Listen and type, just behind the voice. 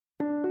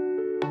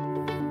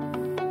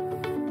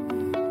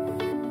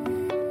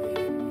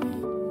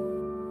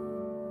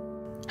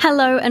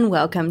Hello and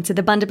welcome to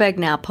the Bundaberg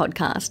Now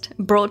podcast,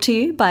 brought to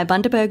you by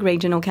Bundaberg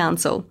Regional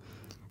Council.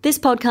 This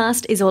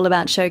podcast is all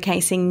about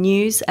showcasing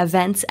news,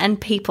 events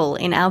and people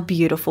in our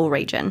beautiful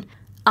region.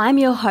 I'm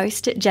your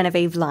host,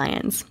 Genevieve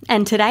Lyons,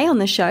 and today on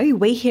the show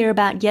we hear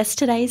about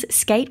yesterday's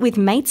Skate with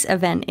Mates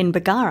event in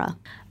Bargara.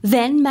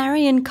 Then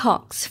Marion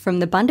Cox from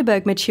the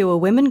Bundaberg Mature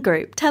Women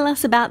Group tell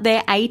us about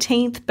their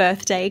 18th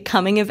birthday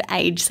coming of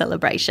age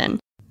celebration.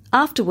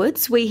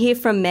 Afterwards, we hear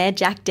from Mayor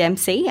Jack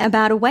Dempsey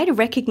about a way to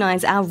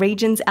recognise our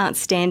region's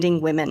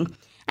outstanding women.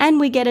 And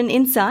we get an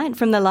insight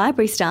from the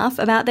library staff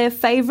about their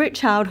favourite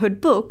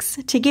childhood books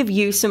to give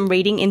you some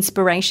reading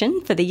inspiration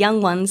for the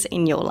young ones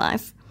in your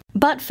life.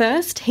 But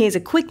first, here's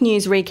a quick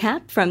news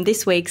recap from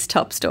this week's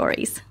top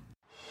stories.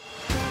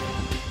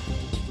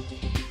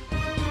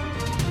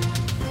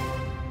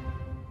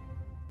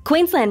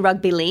 Queensland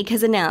Rugby League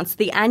has announced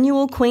the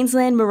annual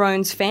Queensland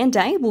Maroons Fan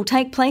Day will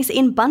take place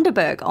in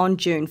Bundaberg on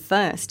June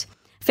 1st.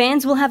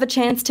 Fans will have a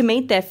chance to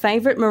meet their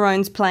favourite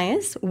Maroons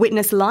players,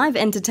 witness live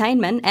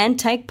entertainment and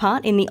take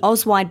part in the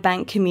Auswide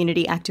Bank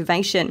community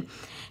activation.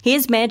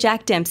 Here's Mayor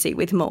Jack Dempsey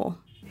with more.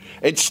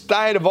 It's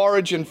State of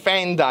Origin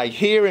Fan Day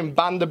here in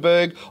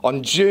Bundaberg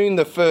on June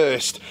the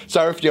 1st.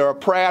 So if you're a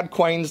proud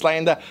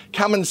Queenslander,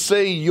 come and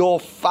see your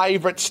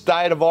favourite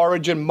State of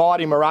Origin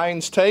Mighty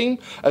Maroons team,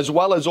 as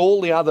well as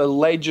all the other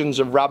legends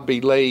of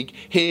rugby league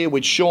here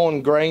with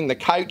Sean Green, the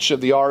coach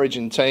of the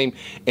Origin team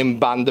in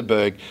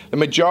Bundaberg. The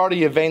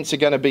majority of events are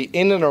going to be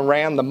in and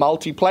around the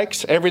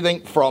multiplex,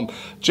 everything from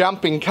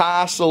jumping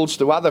castles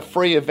to other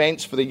free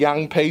events for the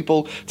young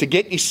people to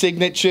get your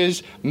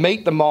signatures,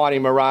 meet the Mighty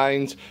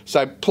Maroons.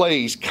 So please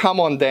come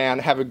on down,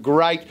 have a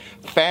great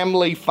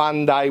family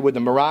fun day with the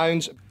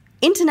Maroons.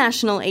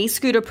 International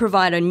e-scooter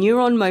provider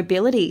Neuron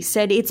Mobility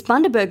said its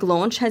Bundaberg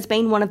launch has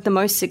been one of the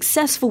most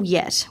successful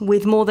yet,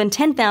 with more than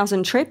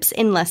 10,000 trips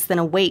in less than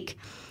a week.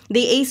 The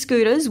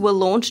e-scooters were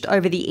launched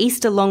over the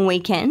Easter long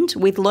weekend,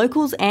 with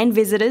locals and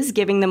visitors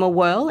giving them a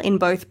whirl in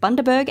both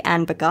Bundaberg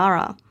and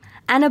Bargara.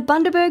 And a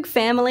Bundaberg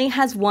family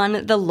has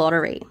won the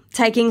lottery,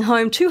 taking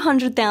home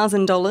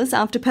 $200,000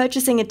 after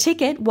purchasing a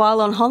ticket while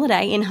on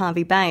holiday in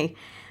Hervey Bay.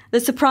 The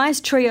surprise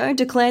trio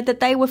declared that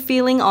they were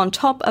feeling on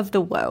top of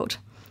the world.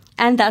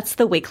 And that's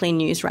the weekly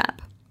news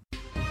wrap.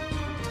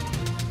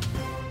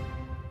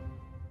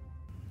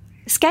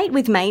 Skate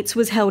with Mates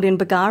was held in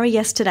Bargara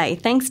yesterday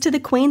thanks to the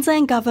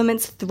Queensland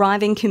Government's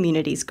Thriving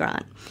Communities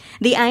grant.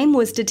 The aim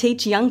was to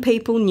teach young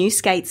people new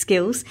skate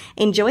skills,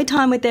 enjoy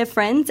time with their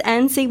friends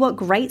and see what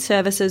great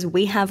services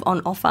we have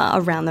on offer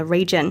around the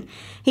region.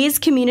 Here's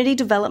Community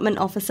Development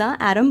Officer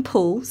Adam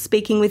Poole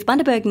speaking with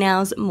Bundaberg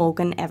Now's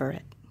Morgan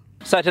Everett.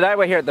 So today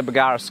we're here at the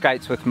Bargara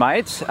Skates with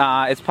Mates.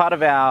 It's part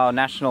of our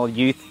National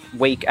Youth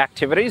Week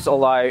activities,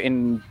 although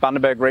in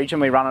Bundaberg region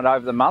we run it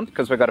over the month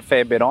because we've got a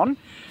fair bit on.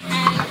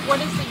 And what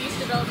is the Youth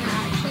Development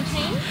Action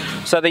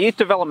Team? So the Youth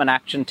Development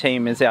Action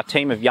Team is our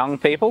team of young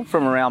people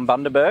from around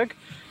Bundaberg.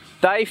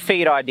 They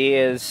feed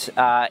ideas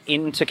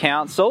into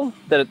council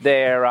that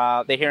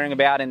they're hearing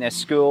about in their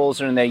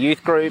schools or in their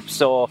youth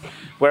groups or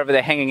wherever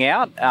they're hanging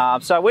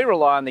out. So we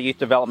rely on the Youth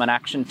Development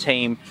Action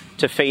Team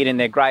to feed in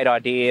their great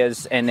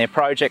ideas and their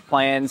project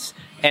plans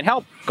and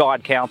help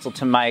guide council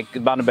to make the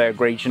Bundaberg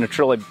region a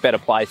truly better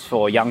place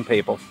for young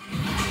people.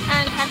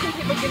 And how can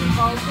people get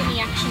involved in the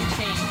action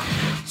team?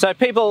 So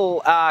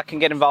people can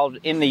get involved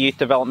in the Youth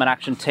Development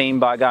Action Team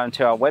by going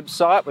to our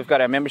website. We've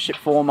got our membership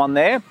form on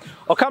there.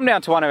 Or come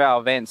down to one of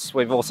our events.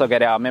 We've also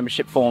got our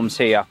membership forms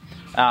here.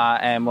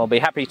 And we'll be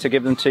happy to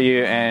give them to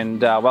you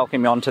and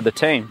welcome you onto the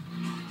team.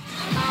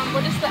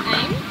 What is the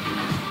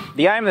aim?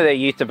 The aim of the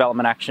Youth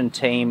Development Action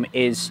Team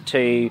is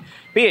to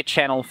be a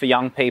channel for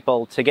young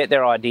people to get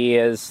their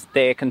ideas,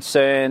 their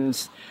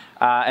concerns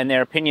and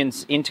their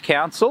opinions into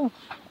council,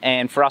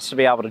 and for us to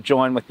be able to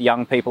join with the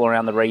young people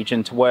around the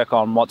region to work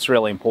on what's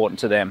really important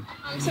to them.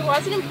 So why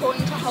is it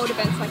important to hold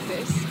events like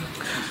this?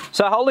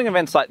 So holding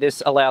events like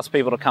this allows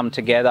people to come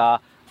together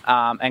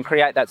and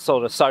create that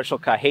sort of social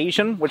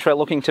cohesion which we're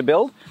looking to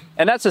build,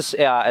 and that's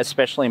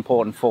especially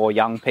important for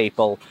young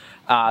people,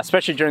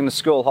 especially during the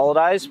school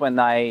holidays when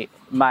they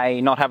may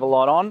not have a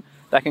lot on.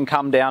 They can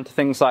come down to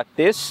things like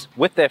this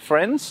with their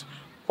friends,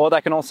 or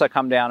they can also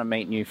come down and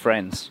meet new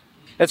friends.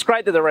 It's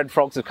great that the Red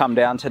Frogs have come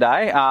down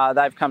today.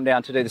 They've come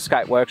down to do the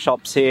skate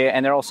workshops here,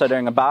 and they're also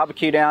doing a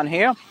barbecue down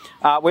here.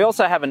 We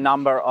also have a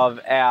number of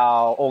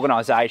our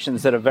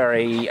organisations that are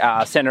very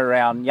centred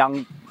around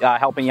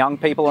helping young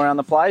people around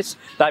the place.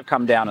 They've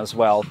come down as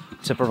well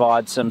to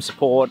provide some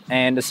support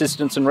and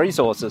assistance and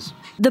resources.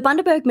 The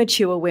Bundaberg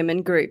Mature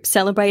Women Group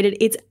celebrated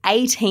its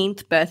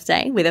 18th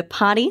birthday with a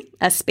party,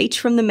 a speech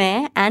from the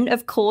Mayor, and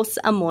of course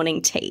a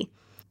morning tea.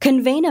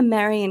 Convener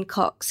Marion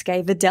Cox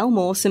gave Adele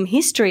Moore some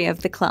history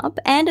of the club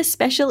and a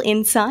special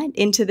insight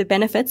into the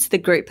benefits the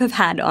group have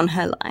had on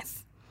her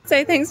life.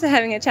 So thanks for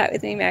having a chat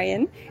with me,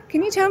 Marion.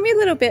 Can you tell me a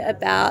little bit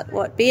about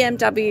what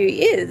BMW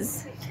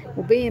is?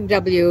 Well,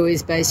 BMW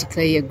is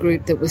basically a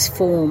group that was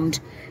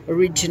formed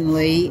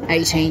originally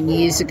 18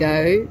 years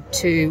ago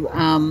to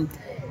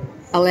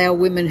allow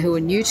women who are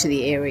new to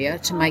the area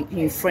to make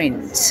new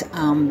friends.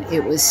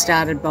 It was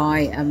started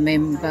by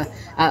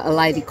a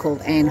lady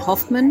called Anne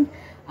Hoffman.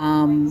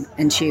 And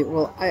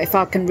if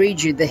I can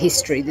read you the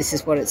history, this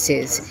is what it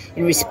says.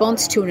 In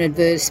response to an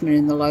advertisement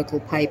in the local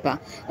paper,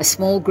 a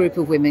small group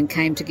of women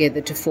came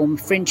together to form a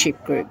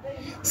friendship group.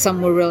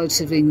 Some were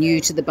relatively new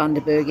to the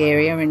Bundaberg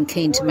area and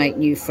keen to make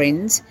new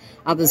friends.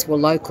 Others were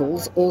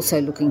locals, also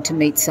looking to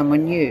meet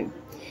someone new.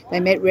 They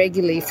met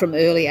regularly from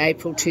early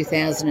April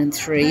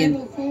 2003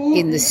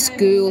 in the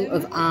School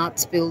of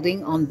Arts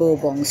building on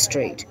Bourbon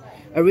Street.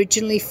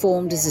 Originally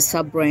formed as a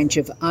sub-branch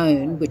of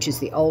OWN, which is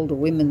the Older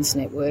Women's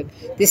Network,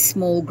 this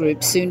small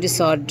group soon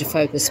decided to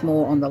focus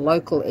more on the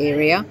local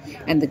area,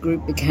 and the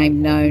group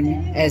became known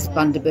as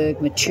Bundaberg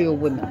Mature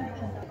Women.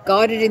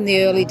 Guided in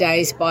the early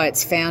days by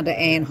its founder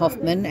Anne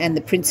Hoffman and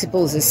the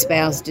principles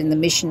espoused in the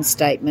mission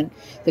statement,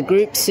 the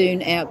group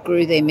soon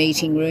outgrew their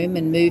meeting room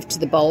and moved to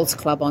the Bowls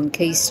Club on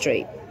Quay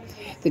Street.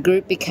 The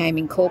group became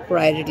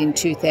incorporated in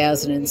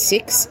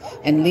 2006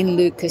 and Lynn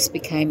Lucas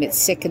became its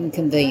second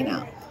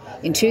convener.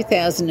 In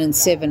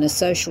 2007, a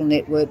social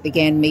network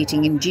began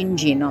meeting in Gin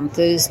Gin on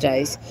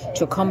Thursdays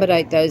to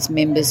accommodate those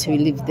members who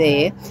live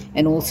there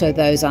and also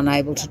those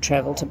unable to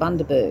travel to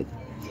Bundaberg.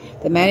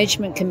 The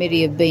Management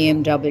Committee of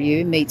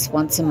BMW meets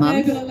once a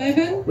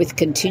month with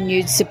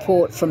continued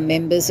support from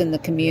members in the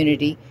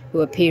community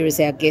who appear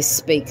as our guest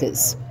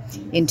speakers.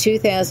 In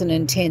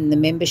 2010, the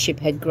membership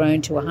had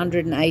grown to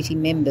 180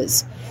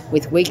 members,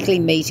 with weekly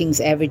meetings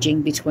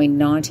averaging between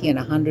 90 and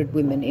 100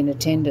 women in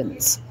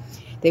attendance.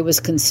 There was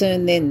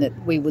concern then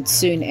that we would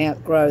soon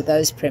outgrow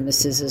those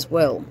premises as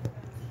well.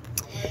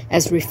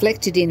 As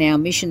reflected in our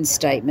mission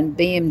statement,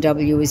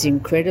 BMW is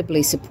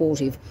incredibly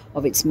supportive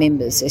of its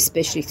members,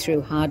 especially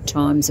through hard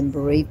times and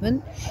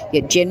bereavement,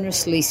 yet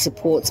generously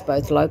supports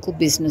both local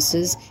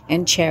businesses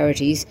and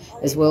charities,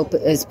 as well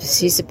as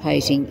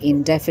participating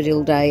in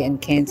Daffodil Day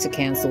and Cancer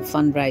Council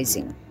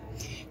fundraising.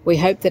 We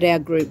hope that our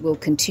group will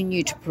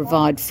continue to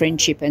provide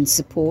friendship and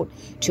support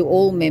to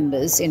all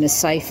members in a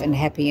safe and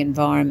happy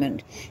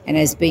environment. And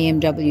as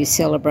BMW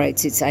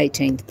celebrates its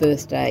 18th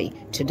birthday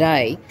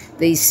today,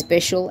 these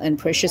special and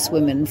precious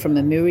women from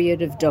a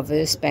myriad of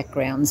diverse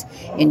backgrounds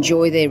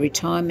enjoy their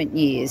retirement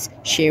years,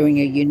 sharing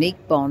a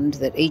unique bond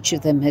that each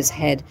of them has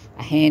had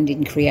a hand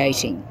in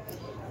creating.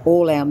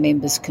 All our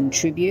members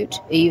contribute,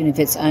 even if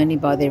it's only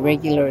by their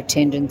regular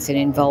attendance and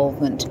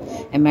involvement,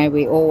 and may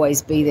we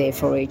always be there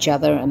for each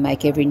other and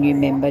make every new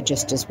member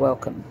just as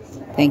welcome.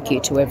 Thank you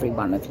to every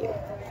one of you.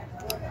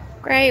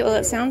 Great. Well,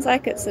 it sounds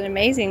like it's an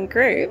amazing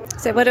group.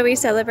 So what are we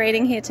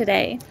celebrating here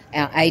today?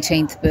 Our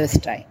 18th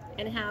birthday.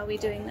 And how are we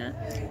doing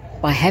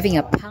that? By having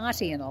a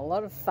party and a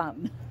lot of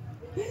fun.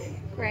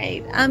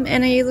 Great. And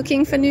are you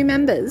looking for new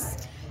members?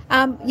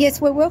 Yes,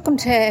 we're welcome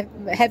to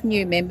have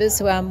new members.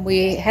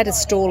 We had a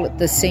stall at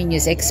the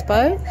Seniors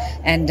Expo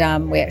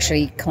and we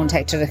actually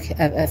contacted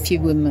a few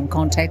women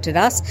contacted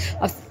us.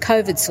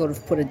 COVID sort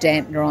of put a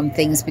dampener on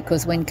things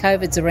because when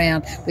COVID's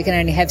around, we can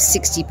only have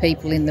 60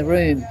 people in the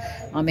room.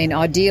 I mean,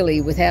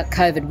 ideally, without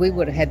COVID, we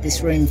would have had this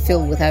room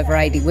filled with over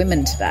 80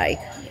 women today.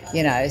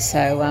 You know,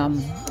 so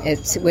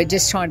we're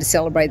just trying to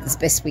celebrate as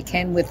best we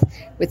can with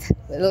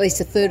at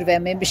least a third of our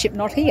membership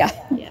not here.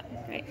 Yeah.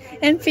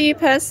 And for you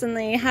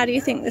personally, how do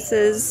you think this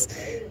has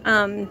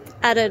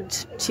added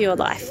to your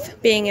life,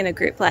 being in a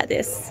group like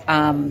this?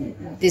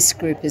 This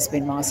group has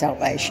been my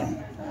salvation.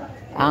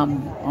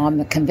 I'm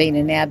a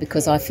convener now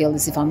because I feel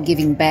as if I'm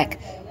giving back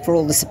for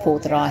all the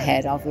support that I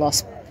had. I've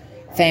lost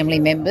family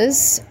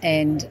members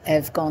and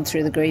have gone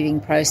through the grieving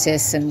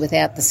process, and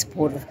without the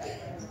support of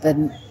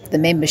the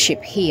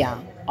membership here,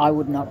 I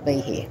would not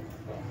be here.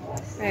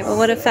 Right, well,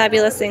 what a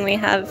fabulous thing we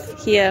have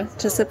here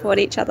to support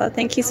each other.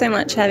 Thank you so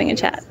much for having a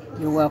chat.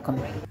 You're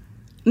welcome.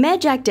 Mayor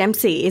Jack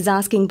Dempsey is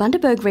asking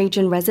Bundaberg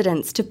Region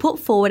residents to put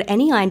forward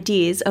any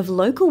ideas of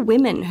local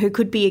women who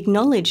could be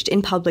acknowledged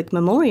in public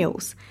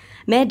memorials.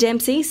 Mayor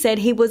Dempsey said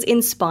he was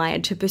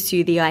inspired to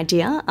pursue the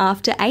idea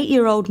after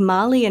 8-year-old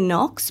Marlia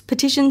Knox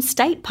petitioned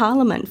State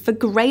Parliament for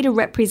greater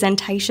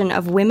representation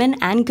of women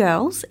and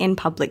girls in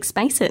public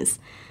spaces.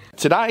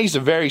 Today's a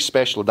very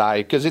special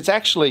day because it's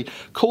actually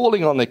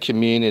calling on the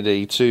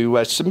community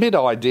to submit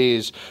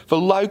ideas for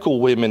local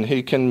women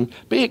who can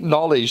be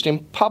acknowledged in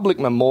public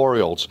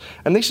memorials.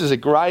 And this is a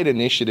great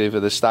initiative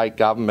of the state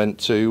government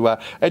to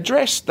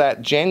address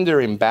that gender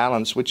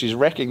imbalance which is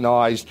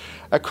recognised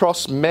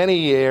across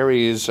many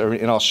areas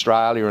in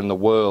Australia and the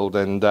world.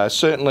 And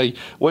certainly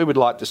we would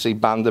like to see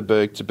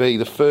Bundaberg to be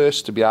the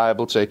first to be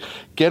able to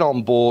get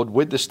on board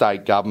with the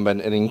state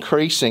government and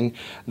increasing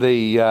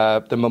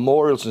the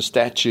memorials and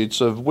statues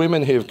of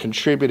women who have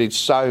contributed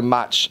so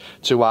much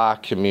to our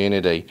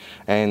community.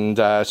 And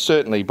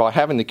certainly by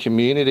having the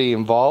community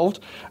involved,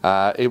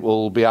 it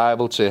will be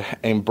able to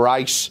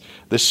embrace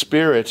the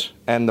spirit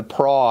and the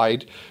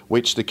pride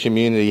which the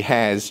community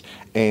has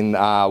in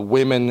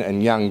women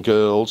and young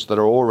girls that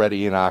are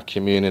already in our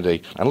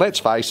community. And let's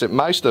face it,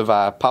 most of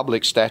our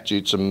public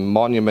statutes and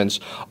monuments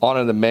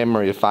honour the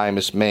memory of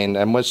famous men,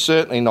 and we're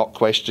certainly not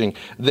questioning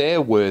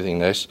their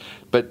worthiness,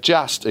 but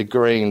just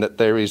agreeing that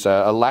there is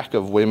a lack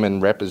of women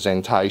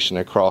representation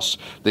across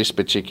this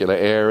particular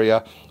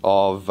area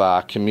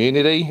of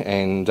community,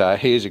 and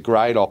here's a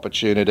great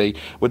opportunity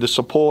with the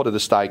support of the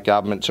state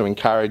government to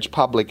encourage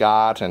public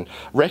art and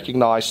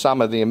recognise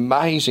some of the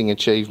amazing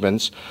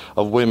achievements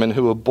of women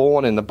who were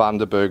born in the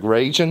Bundaberg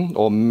region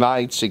or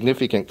made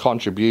significant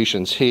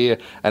contributions here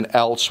and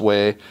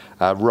elsewhere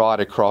right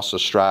across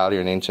Australia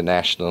and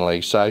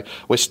internationally. So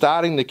we're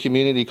starting the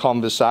community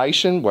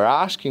conversation. We're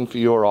asking for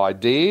your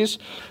ideas.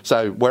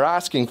 So we're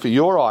asking for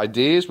your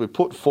ideas. We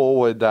put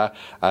forward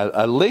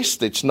a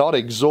list. It's not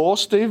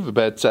exhaustive,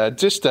 but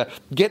just to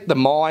get the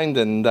mind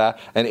and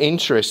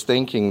interest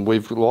thinking,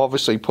 we've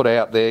obviously put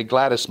out there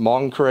Gladys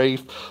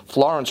Moncrief,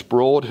 Florence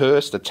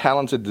Broadhurst, a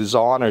talented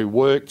designer who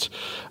worked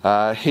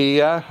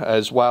here,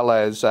 as well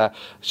as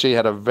she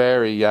had a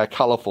very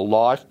colourful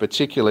life,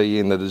 particularly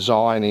in the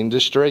design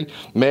industry.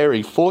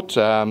 Mary Foote,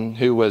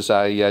 who was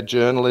a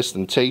journalist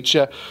and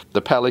teacher.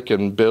 The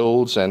Pelican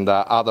Builds and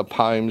other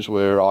poems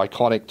were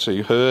iconic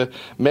to her.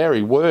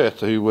 Mary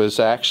Worth, who was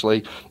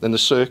actually in the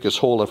Circus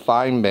Hall of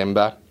Fame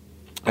member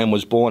and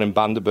was born in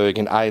Bundaberg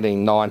in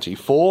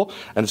 1894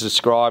 and is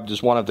described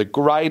as one of the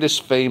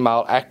greatest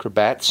female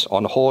acrobats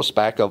on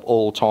horseback of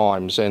all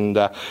times. And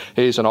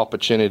here's an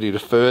opportunity to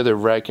further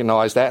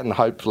recognise that and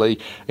hopefully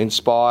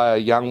inspire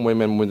young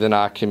women within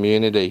our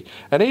community.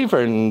 And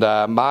even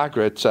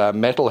Margaret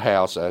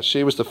Mettlehauser,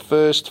 she was the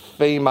first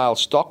female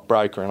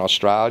stockbroker in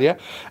Australia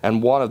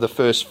and one of the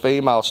first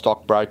female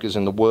stockbrokers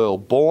in the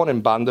world. Born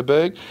in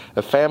Bundaberg,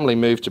 her family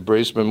moved to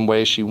Brisbane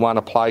where she won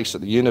a place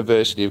at the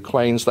University of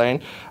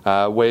Queensland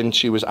when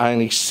she was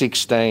only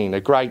 16,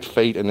 a great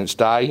feat in its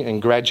day, and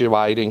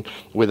graduating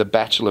with a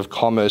Bachelor of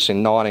Commerce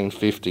in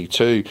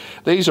 1952.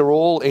 These are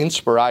all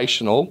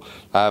inspirational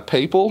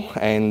people,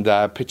 and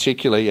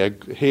particularly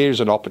here's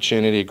an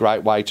opportunity, a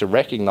great way to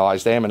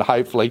recognise them and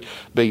hopefully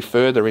be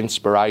further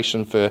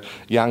inspiration for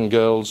young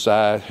girls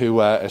who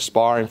are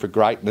aspiring for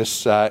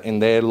greatness in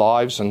their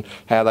lives and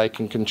how they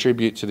can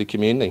contribute to the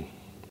community.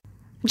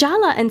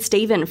 Jala and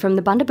Stephen from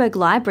the Bundaberg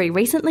Library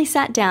recently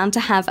sat down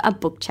to have a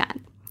book chat.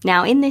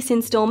 Now, in this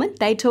instalment,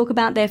 they talk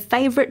about their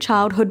favourite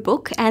childhood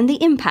book and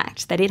the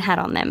impact that it had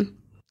on them.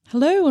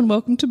 Hello and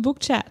welcome to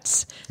Book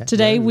Chats. Hello.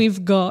 Today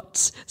we've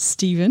got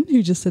Stephen,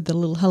 who just said the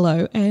little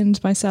hello,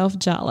 and myself,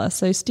 Jala.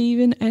 So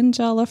Stephen and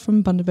Jala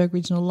from Bundaberg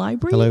Regional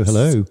Library. Hello,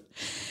 hello.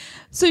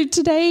 So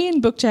today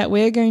in Book Chat,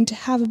 we're going to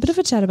have a bit of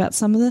a chat about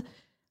some of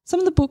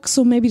the books,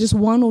 or maybe just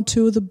one or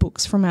two of the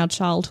books from our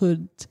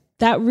childhood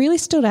that really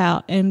stood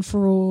out, and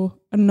for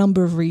a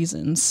number of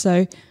reasons.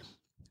 So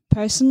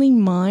personally,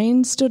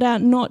 mine stood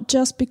out not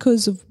just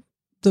because of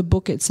the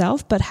book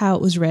itself, but how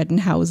it was read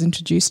and how it was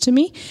introduced to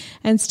me.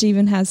 And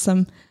Stephen has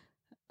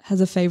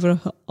a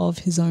favourite of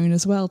his own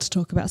as well to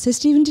talk about. So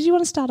Stephen, did you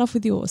want to start off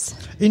with yours?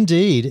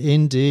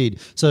 Indeed.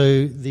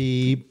 So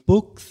the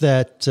book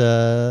that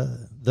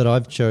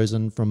I've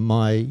chosen from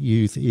my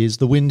youth is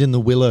The Wind in the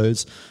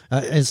Willows,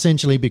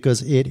 essentially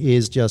because it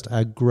is just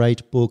a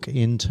great book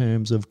in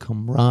terms of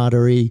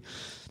camaraderie,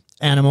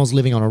 animals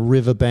living on a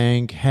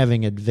riverbank,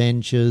 having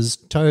adventures,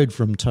 Toad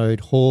from Toad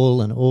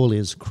Hall and all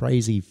his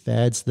crazy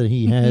fads that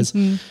he has.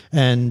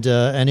 And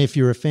if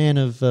you're a fan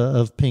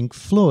of Pink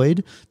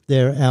Floyd,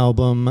 their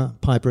album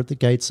Piper at the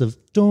Gates of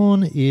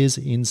Dawn is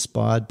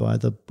inspired by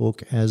the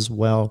book as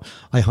well.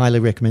 I highly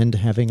recommend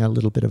having a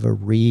little bit of a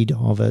read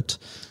of it.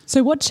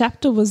 So what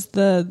chapter was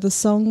the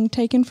song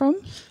taken from?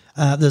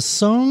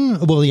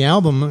 The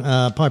album,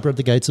 Piper at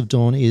the Gates of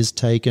Dawn, is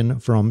taken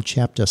from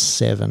chapter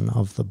 7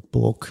 of the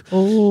book.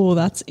 Oh,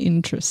 that's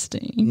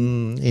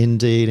interesting.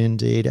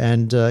 Indeed.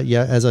 And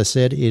as I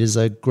said, it is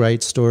a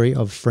great story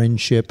of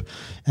friendship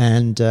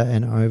and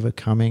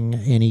overcoming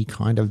any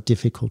kind of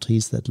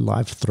difficulties that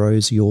life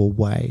throws your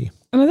way.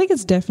 And I think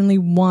it's definitely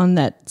one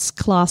that's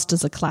classed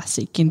as a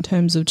classic in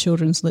terms of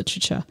children's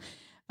literature.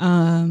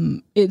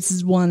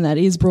 It's one that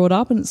is brought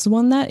up, and it's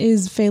one that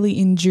is fairly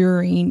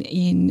enduring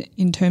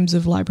in terms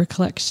of library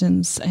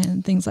collections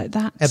and things like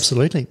that.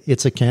 Absolutely.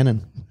 It's a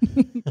canon.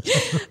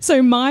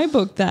 So my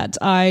book that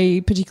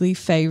I particularly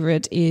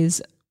favourite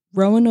is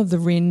Rowan of the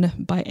Rin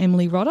by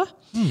Emily Rodda.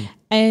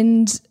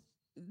 And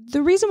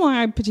the reason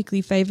why I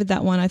particularly favoured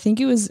that one, I think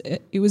it was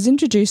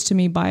introduced to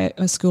me by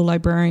a school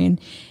librarian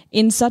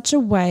in such a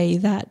way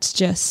that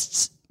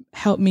just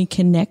helped me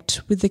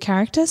connect with the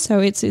character. So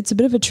it's a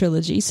bit of a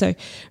trilogy. So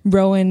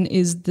Rowan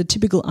is the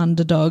typical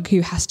underdog who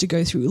has to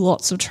go through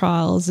lots of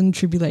trials and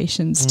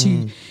tribulations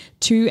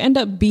to end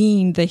up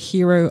being the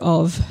hero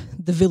of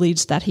the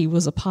village that he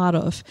was a part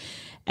of.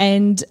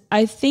 And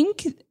I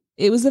think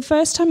it was the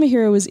first time a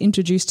hero was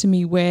introduced to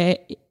me where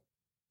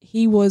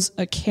he was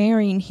a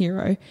caring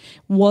hero,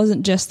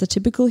 wasn't just the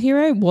typical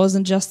hero,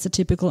 wasn't just the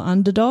typical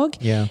underdog.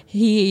 Yeah.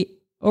 He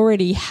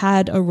already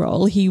had a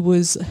role. He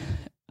was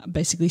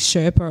basically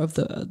Sherpa of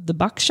the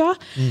Baksha.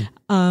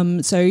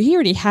 So he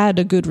already had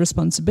a good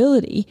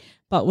responsibility,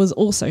 but was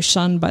also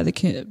shunned by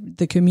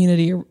the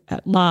community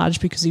at large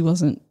because he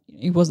wasn't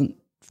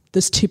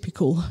this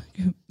typical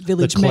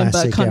village The member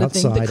classic kind of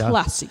thing, the outsider.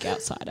 classic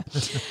outsider,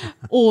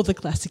 or the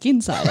classic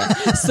insider.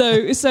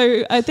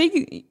 So I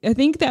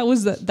think that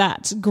was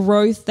that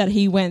growth that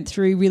he went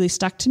through really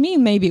stuck to me.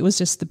 Maybe it was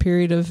just the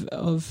period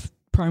of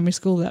primary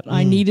school that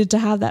I needed to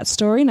have that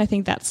story, and I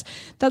think that's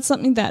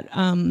something that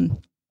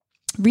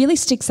really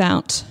sticks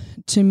out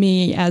to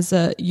me as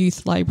a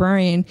youth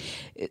librarian.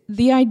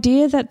 The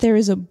idea that there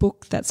is a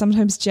book that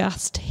sometimes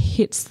just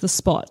hits the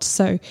spot.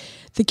 So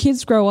the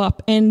kids grow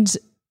up and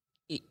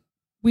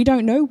we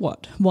don't know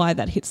why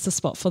that hits the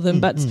spot for them,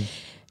 but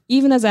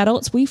even as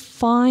adults, we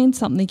find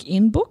something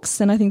in books,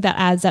 and I think that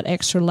adds that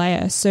extra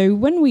layer. So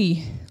when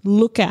we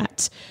look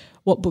at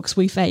what books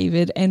we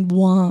favoured and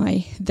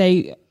why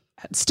they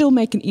still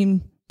make an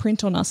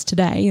imprint on us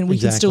today, and we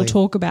can still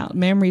talk about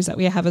memories that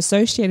we have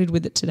associated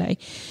with it today,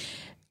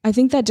 I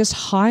think that just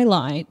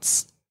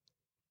highlights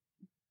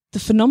the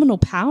phenomenal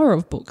power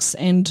of books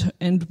and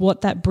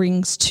what that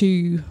brings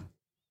to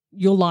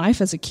your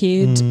life as a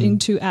kid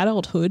into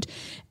adulthood.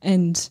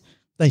 And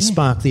they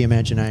spark the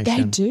imagination.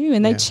 They do,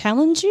 and they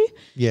challenge you.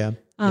 Yeah.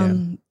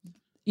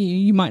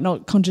 You might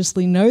not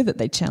consciously know that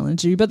they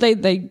challenge you, but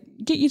they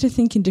get you to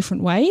think in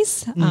different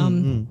ways,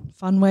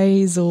 fun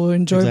ways or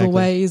enjoyable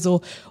ways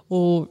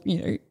or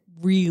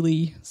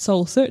really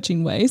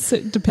soul-searching ways. So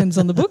it depends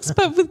on the books.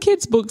 But with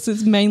kids' books,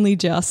 it's mainly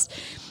just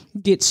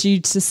gets you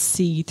to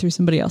see through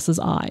somebody else's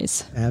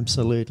eyes.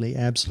 Absolutely,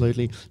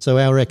 absolutely. So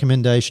our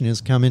recommendation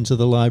is come into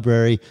the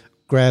library,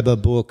 grab a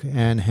book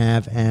and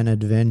have an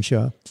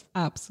adventure.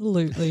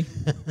 Absolutely.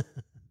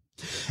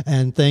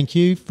 And thank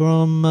you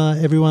from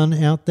everyone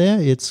out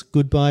there. It's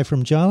goodbye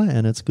from Jala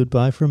and it's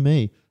goodbye from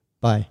me.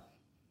 Bye.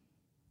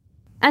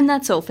 And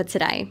that's all for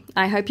today.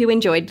 I hope you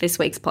enjoyed this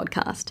week's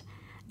podcast.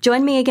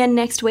 Join me again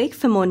next week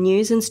for more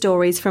news and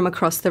stories from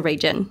across the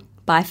region.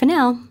 Bye for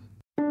now.